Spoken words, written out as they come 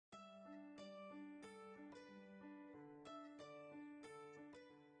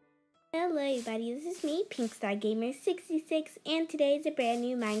Hello everybody, this is me, PinkstarGamer66, and today is a brand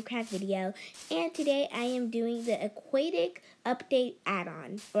new Minecraft video. And today I am doing the Aquatic Update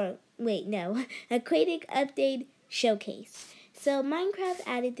add-on, Aquatic Update Showcase. So Minecraft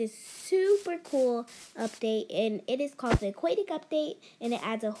added this super cool update, and it is called the Aquatic Update, and it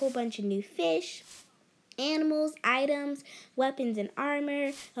adds a whole bunch of new fish, animals, items, weapons and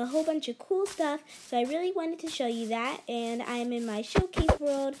armor, a whole bunch of cool stuff. So I really wanted to show you that, and I'm in my showcase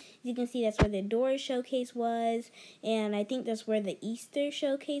world. As you can see, that's where the door showcase was, and I think that's where the Easter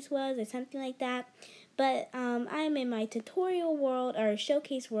showcase was, or something like that. But I'm in my tutorial world, or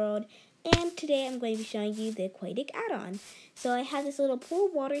showcase world, and today I'm going to be showing you the Aquatic add-on. So I have this little pool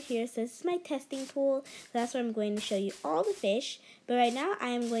of water here, so this is my testing pool. So that's where I'm going to show you all the fish. But right now I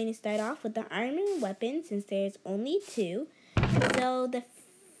am going to start off with the armor and weapons, since there's only two. So the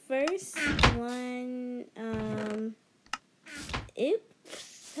first one,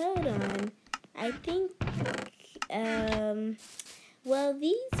 oops, hold on. I think, well,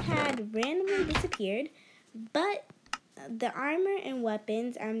 these had randomly disappeared, but the armor and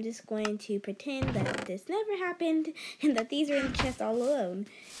weapons, I'm just going to pretend that this never happened and that these are in the chest all alone.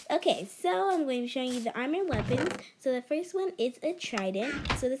 Okay, so I'm going to be showing you the armor and weapons. So the first one is a trident.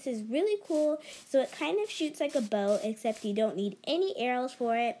 So this is really cool. So it kind of shoots like a bow, except you don't need any arrows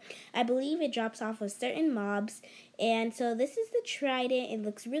for it. I believe it drops off of certain mobs. And so this is the trident. It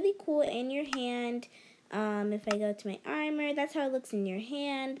looks really cool in your hand. If I go to my armor, that's how it looks in your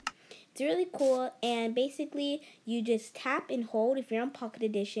hand. It's really cool, and basically you just tap and hold if you're on Pocket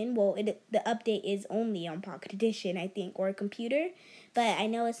Edition. Well, the update is only on Pocket Edition, I think, or computer. But I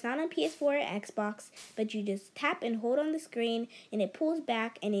know it's not on PS4 or Xbox, but you just tap and hold on the screen, and it pulls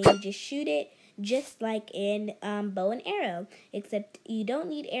back, and then you just shoot it just like in bow and arrow, except you don't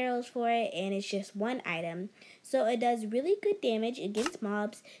need arrows for it, and it's just one item. So it does really good damage against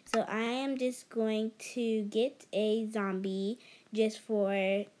mobs. So I am just going to get a zombie just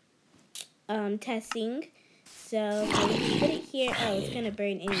for testing. So you put it here. Oh, it's gonna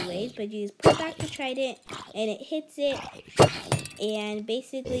burn anyways, but you just pull back the trident and it hits it, and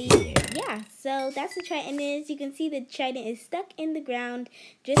basically, yeah, so that's the trident. And as you can see, the trident is stuck in the ground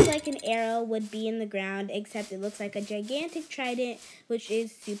just like an arrow would be in the ground, except it looks like a gigantic trident, which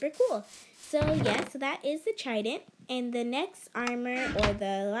is super cool. So yeah, so that is the trident. And the next armor, or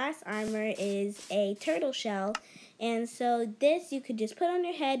the last armor, is a turtle shell. And so this you could just put on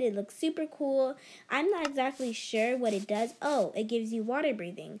your head. It looks super cool. I'm not exactly sure what it does. Oh, it gives you water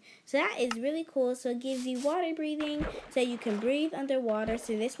breathing. So that is really cool. So it gives you water breathing so you can breathe underwater.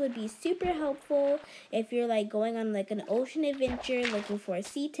 So this would be super helpful if you're like going on like an ocean adventure, looking for a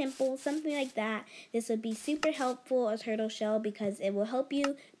sea temple, something like that. This would be super helpful, a turtle shell, because it will help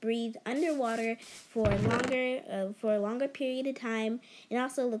you breathe underwater for a longer period of time, and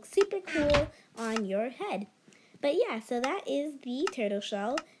also looks super cool on your head. But yeah, so that is the turtle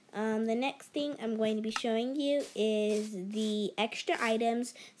shell. The next thing I'm going to be showing you is the extra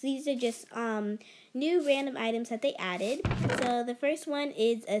items. So these are just new random items that they added. So the first one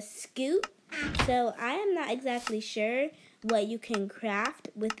is a scoop. So I am not exactly sure what you can craft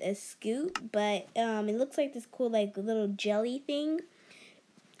with a scoop, but it looks like this cool like little jelly thing.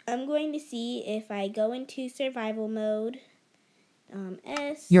 I'm going to see if I go into survival mode.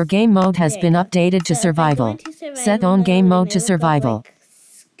 Your game mode has been updated to survival. Set on game mode to survival. Like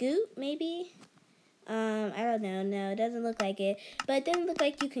scoop, maybe? I don't know. No, it doesn't look like it. But it doesn't look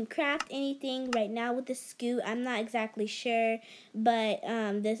like you can craft anything right now with the scoop. I'm not exactly sure. But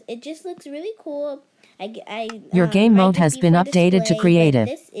it just looks really cool. Your game mode has been updated to creative.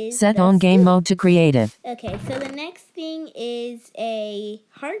 Set on game mode to creative. Okay, so the next thing is a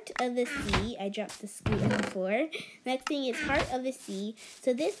Heart of the Sea. I dropped the scoop on the floor. Next thing is Heart of the Sea.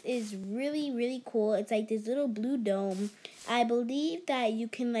 So this is really, really cool. It's like this little blue dome. I believe that you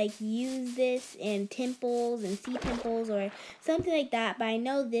can like use this in temples and sea temples or something like that. But I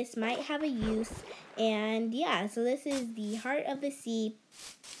know this might have a use. And yeah, so this is the Heart of the Sea.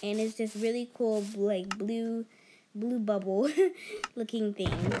 And it's just really cool, like blue bubble looking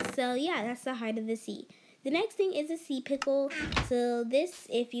thing. So yeah, that's the Heart of the Sea. The next thing is a sea pickle. So this,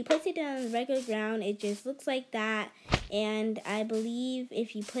 if you put it down on the regular ground, it just looks like that. And I believe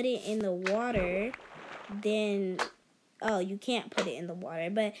if you put it in the water, then, oh, you can't put it in the water.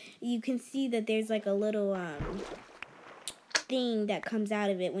 But you can see that there's like a little thing that comes out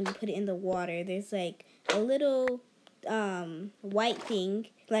of it when you put it in the water. There's like a little white thing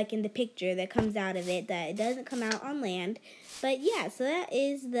like in the picture that comes out of it, that it doesn't come out on land. But yeah, so that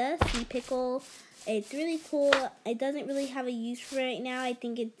is the sea pickle. It's really cool. It doesn't really have a use for right now. I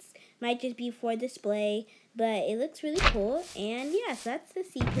think it's Might just be for display, but it looks really cool. And yeah, so that's the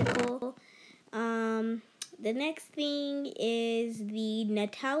sea pickle. The next thing is the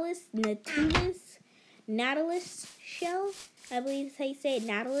Nautilus shell. I believe that's how you say it,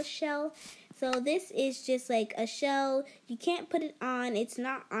 Nautilus shell. So this is just like a shell. You can't put it on. It's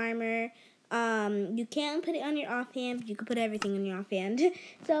not armor. You can put it on your offhand, but you can put everything on your offhand.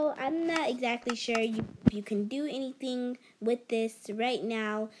 So I'm not exactly sure if you can do anything with this right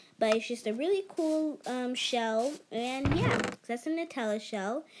now, but it's just a really cool shell. And yeah, that's a Nutella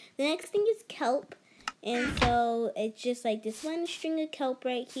shell. The next thing is kelp. And so it's just like this one string of kelp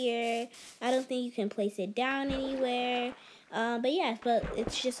right here. I don't think you can place it down anywhere. But yeah, but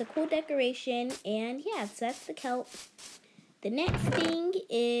it's just a cool decoration. And yeah, so that's the kelp. The next thing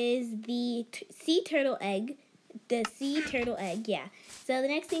is the sea turtle egg. The sea turtle egg, yeah. So the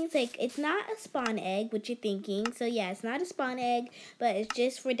next thing is like, it's not a spawn egg, what you're thinking. So yeah, it's not a spawn egg, but it's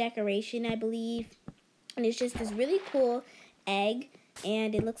just for decoration, I believe. And it's just this really cool egg.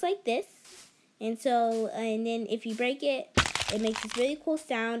 And it looks like this. And so, and then if you break it, it makes this really cool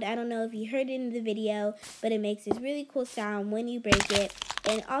sound. I don't know if you heard it in the video, but it makes this really cool sound when you break it.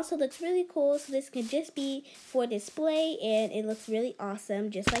 And it also looks really cool, so this could just be for display, and it looks really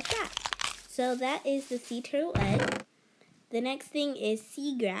awesome just like that. So that is the sea turtle egg. The next thing is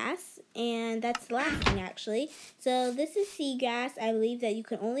seagrass, and that's the last thing actually. So this is seagrass. I believe that you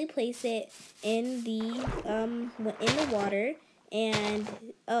can only place it in the water. And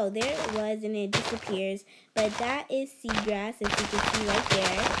oh, there it was, and it disappears. But that is seagrass, as you can see right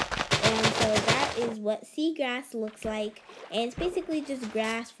there. And so that is what seagrass looks like. And it's basically just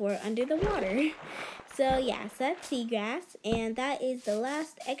grass for under the water. So yeah, so that's seagrass. And that is the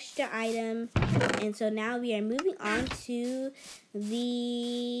last extra item. And so now we are moving on to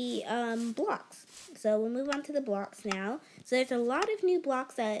the blocks. So we'll move on to the blocks now. So there's a lot of new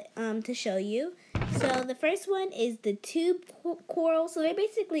blocks that to show you. So the first one is the tube coral. So they're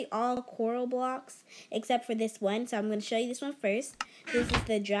basically all coral blocks except for this one. So I'm going to show you this one first. This is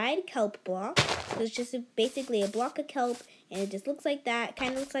the dried kelp block. So it's just basically a block of kelp, and it just looks like that.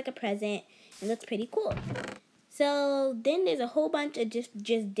 Kind of looks like a present. It looks pretty cool. So then there's a whole bunch of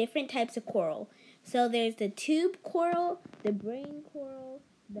just different types of coral. So there's the tube coral, the brain coral,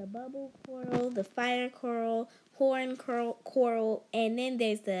 the bubble coral, the fire coral, horn coral, and then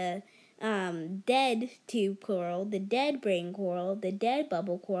there's the dead tube coral, the dead brain coral, the dead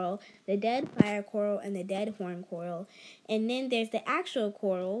bubble coral, the dead fire coral, and the dead horn coral. And then there's the actual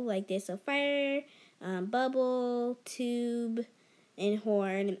coral, like this, so fire, bubble, tube, and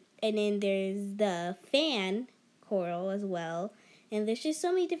horn. And then there's the fan coral as well. And there's just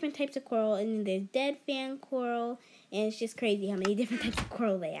so many different types of coral. And then there's dead fan coral. And it's just crazy how many different types of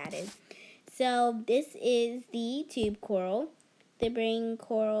coral they added. So this is the tube coral, the brain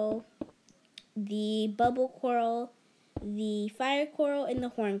coral, the bubble coral, the fire coral, and the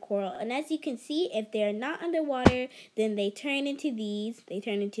horn coral. And as you can see, if they're not underwater, then they turn into these. They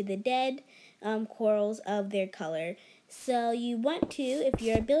turn into the dead corals of their color. So you want to, if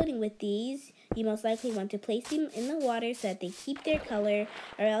you're building with these, you most likely want to place them in the water so that they keep their color,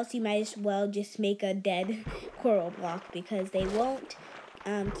 or else you might as well just make a dead coral block because they won't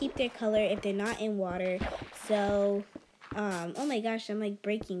keep their color if they're not in water. So, oh my gosh, I'm like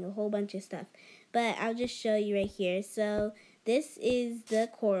breaking a whole bunch of stuff. But I'll just show you right here. So this is the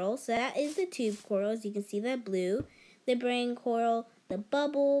coral. So that is the tube coral. As you can see, the blue, the brain coral, the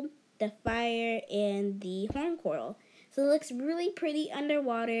bubble, the fire, and the horn coral. So it looks really pretty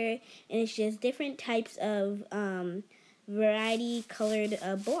underwater, and it's just different types of variety colored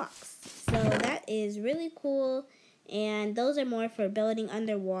blocks. So that is really cool, and those are more for building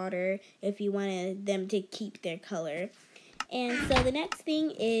underwater if you wanted them to keep their color. And so the next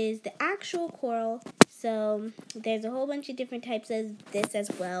thing is the actual coral. So there's a whole bunch of different types of this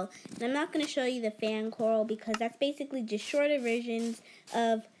as well. And I'm not going to show you the fan coral because that's basically just shorter versions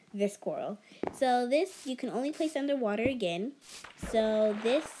of this coral. So this you can only place underwater again. So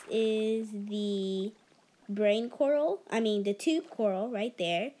this is the brain coral. The tube coral right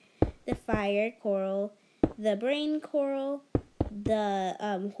there. The fire coral, the brain coral,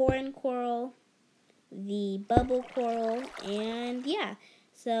 the horn coral, the bubble coral, and yeah.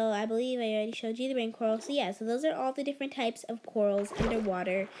 So I believe I already showed you the brain coral. So yeah, so those are all the different types of corals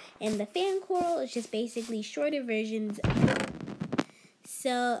underwater. And the fan coral is just basically shorter versions.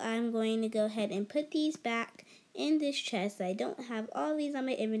 So I'm going to go ahead and put these back in this chest. I don't have all these on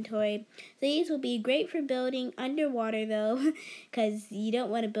my inventory. So these will be great for building underwater though, because you don't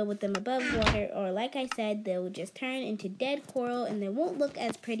want to build with them above water, or like I said, they will just turn into dead coral and they won't look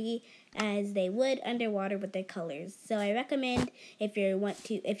as pretty as they would underwater with their colors. So I recommend if you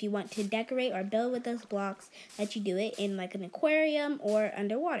want to decorate or build with those blocks, that you do it in like an aquarium or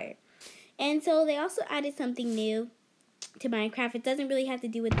underwater. And so they also added something new to Minecraft. It doesn't really have to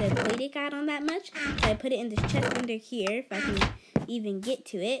do with the Aquatic add-on that much. So I put it in this chest under here, if I can even get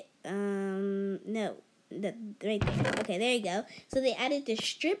to it. No. Right there. Okay, there you go. So they added the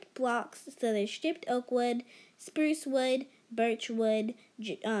stripped blocks. So there's stripped oak wood, spruce wood, birch wood,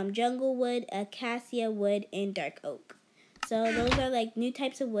 jungle wood, acacia wood, and dark oak. So those are like new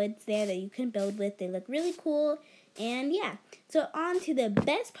types of woods there that you can build with. They look really cool. And yeah. So on to the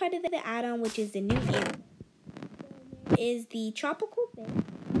best part of the add-on, which is the new animal. Is the tropical fish.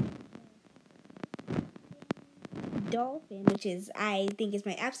 Dolphin, which is, I think is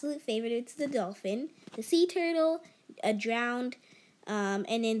my absolute favorite. It's the dolphin, the sea turtle, a drowned, and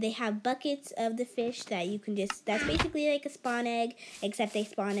then they have buckets of the fish that you can just, that's basically like a spawn egg, except they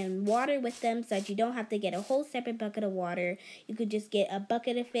spawn in water with them, so that you don't have to get a whole separate bucket of water. You could just get a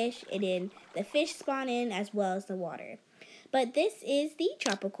bucket of fish, and then the fish spawn in as well as the water. But this is the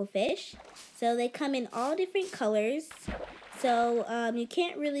tropical fish. So they come in all different colors. So you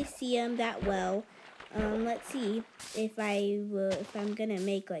can't really see them that well. Let's see if I'm gonna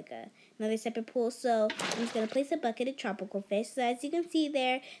make like another separate pool. So I'm just gonna place a bucket of tropical fish. So as you can see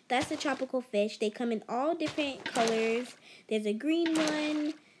there, that's the tropical fish. They come in all different colors. There's a green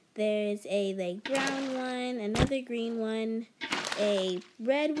one. There's a like brown one, another green one, a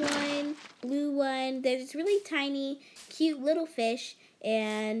red one, blue one. There's this really tiny, cute little fish.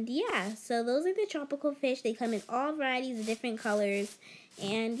 And yeah, so those are the tropical fish. They come in all varieties of different colors.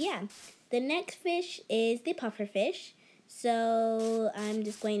 And yeah, the next fish is the puffer fish. So I'm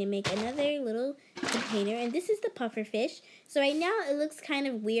just going to make another little container, and this is the puffer fish. So right now it looks kind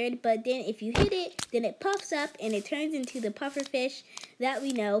of weird, but then if you hit it, then it puffs up and it turns into the puffer fish that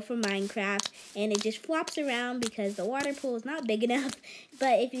we know from Minecraft, and it just flops around because the water pool is not big enough.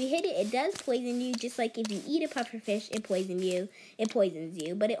 But if you hit it, it does poison you, just like if you eat a puffer fish, it poisons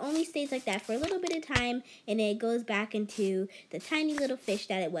you. But it only stays like that for a little bit of time, and then it goes back into the tiny little fish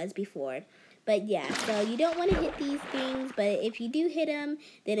that it was before. But yeah, so you don't want to hit these things, but if you do hit them,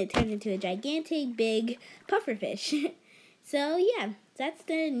 then it turns into a gigantic, big puffer fish. So yeah, that's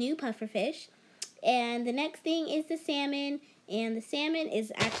the new puffer fish. And the next thing is the salmon, and the salmon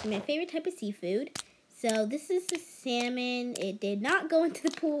is actually my favorite type of seafood. So this is the salmon. It did not go into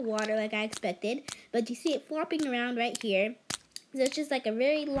the pool water like I expected, but you see it flopping around right here. So it's just like a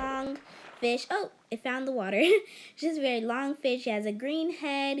very long fish. Oh, it found the water. It's just a very long fish. It has a green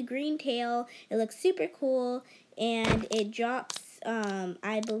head, green tail. It looks super cool, and it drops,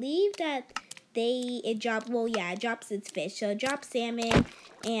 I believe that it drops its fish. So it drops salmon,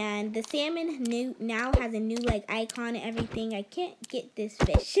 and the salmon now has a new like icon and everything. I can't get this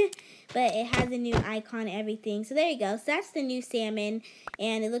fish, but it has a new icon and everything. So there you go. So that's the new salmon,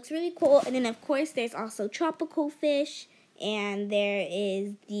 and it looks really cool. And then of course there's also tropical fish. And there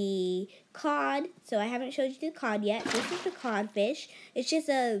is the cod. So I haven't showed you the cod yet. This is the codfish. It's just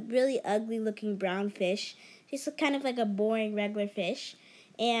a really ugly looking brown fish. Just kind of like a boring regular fish.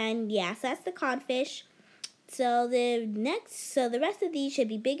 And yeah, so that's the codfish. So the rest of these should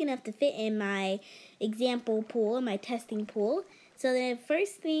be big enough to fit in my example pool, my testing pool. So the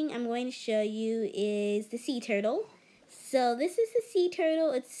first thing I'm going to show you is the sea turtle. So this is the sea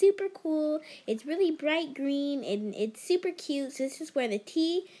turtle. It's super cool. It's really bright green and it's super cute. So this is where the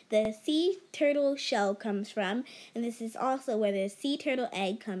sea turtle shell comes from. And this is also where the sea turtle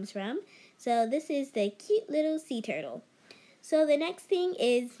egg comes from. So this is the cute little sea turtle. So the next thing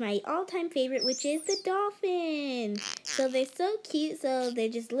is my all-time favorite, which is the dolphin. So they're so cute. So they're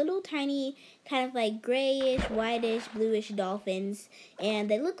just little tiny, kind of like grayish, whitish, bluish dolphins. And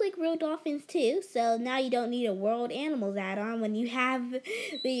they look like real dolphins too. So now you don't need a World Animals add-on when you have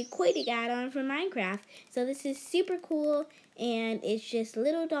the Aquatic add-on from Minecraft. So this is super cool, and it's just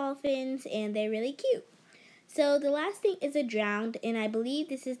little dolphins, and they're really cute. So the last thing is a drowned, and I believe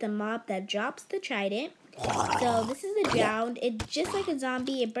this is the mob that drops the trident. So this is a drowned. It's just like a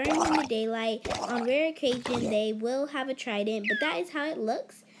zombie. It burns in the daylight. On rare occasion, they will have a trident, but that is how it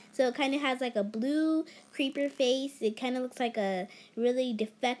looks. So it kind of has like a blue creeper face. It kind of looks like a really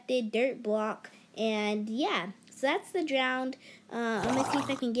defected dirt block. And yeah, so that's the drowned. I'm going to see if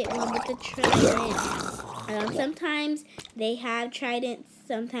I can get one with the trident. Sometimes they have tridents,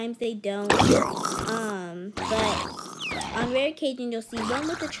 sometimes they don't. But on rare occasion, you'll see one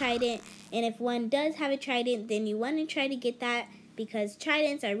with a trident. And if one does have a trident, then you want to try to get that, because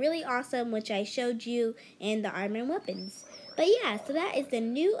tridents are really awesome, which I showed you in the armor and weapons. But yeah, so that is the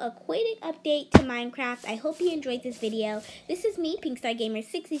new Aquatic update to Minecraft. I hope you enjoyed this video. This is me,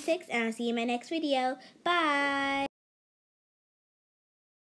 PinkstarGamer66, and I'll see you in my next video. Bye!